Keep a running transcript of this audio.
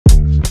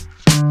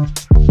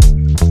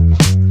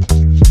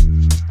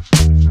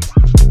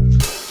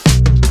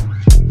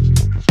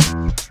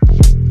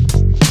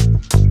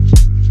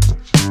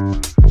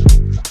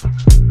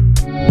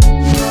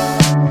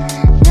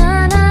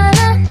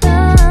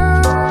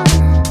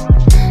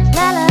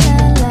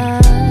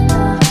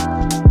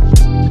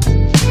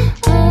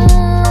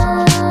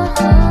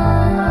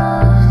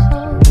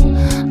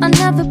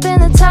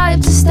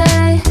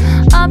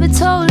I've been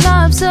told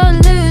love's a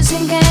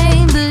losing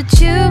game, but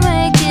you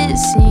make it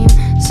seem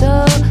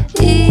so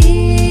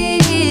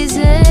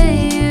easy.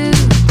 You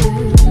do.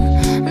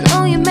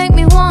 No, you make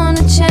me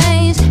wanna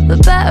change,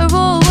 but better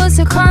or worse,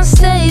 I can't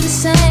stay the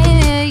same.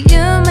 Yeah,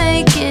 you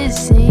make it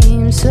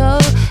seem so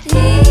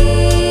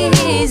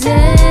easy.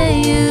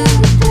 You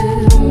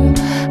do.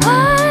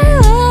 I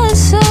was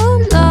so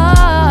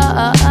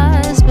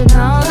lost, but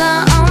now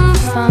that I'm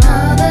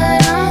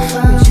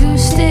found, would you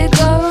stick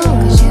around?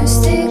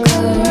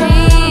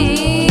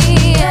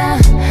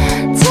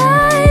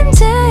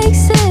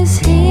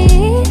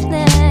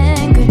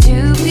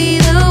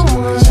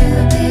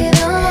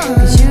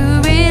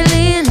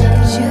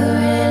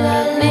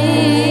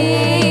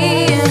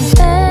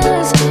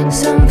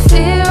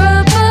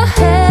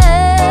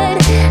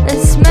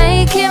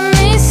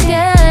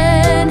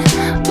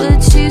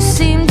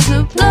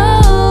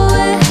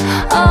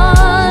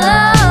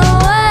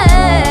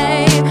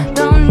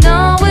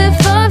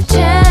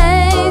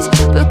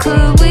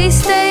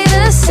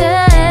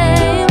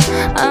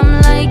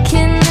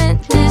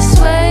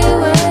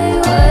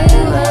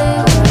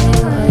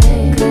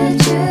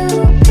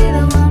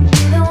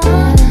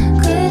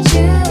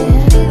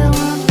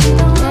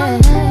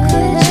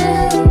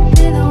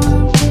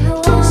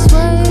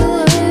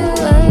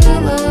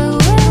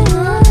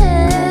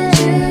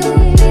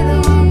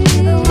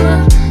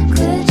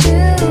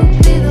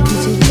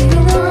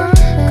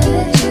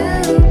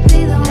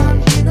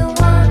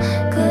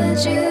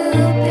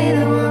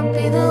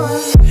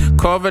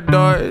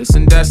 Corridors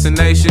and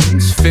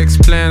destinations,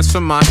 fixed plans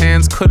from my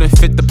hands couldn't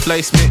fit the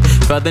placement.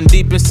 Fell in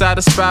deep inside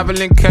a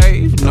spiraling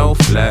cave, no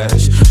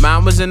flash.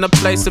 Mine was in a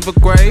place of a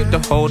grave to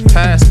hold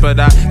past, but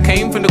I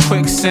came from the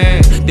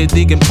quicksand, did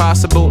the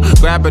impossible,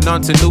 grabbing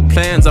onto new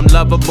plans. I'm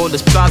lovable,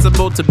 it's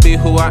plausible to be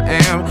who I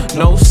am.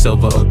 No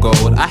silver or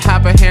gold, I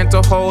have a hand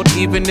to hold,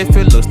 even if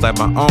it looks like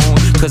my own.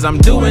 Cause I'm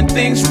doing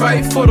things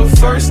right for the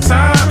first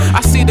time.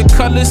 I see the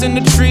colors in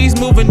the trees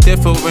moving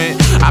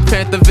different. I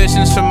plant the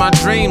visions from my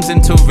dreams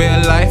into real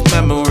life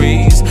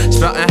memories.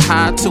 Sprouting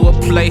high to a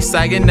place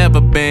I ain't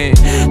never been.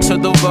 To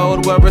the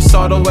road where it's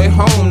all the way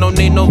home. No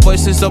need no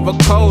voices over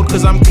code,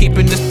 cause I'm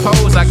keeping this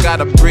pose. I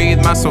gotta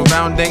breathe my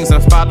surroundings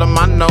and follow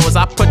my nose.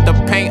 I put the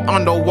paint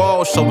on the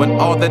wall, showing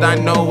all that I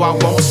know. I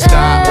won't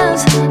stop.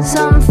 There's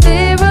some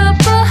fear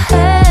up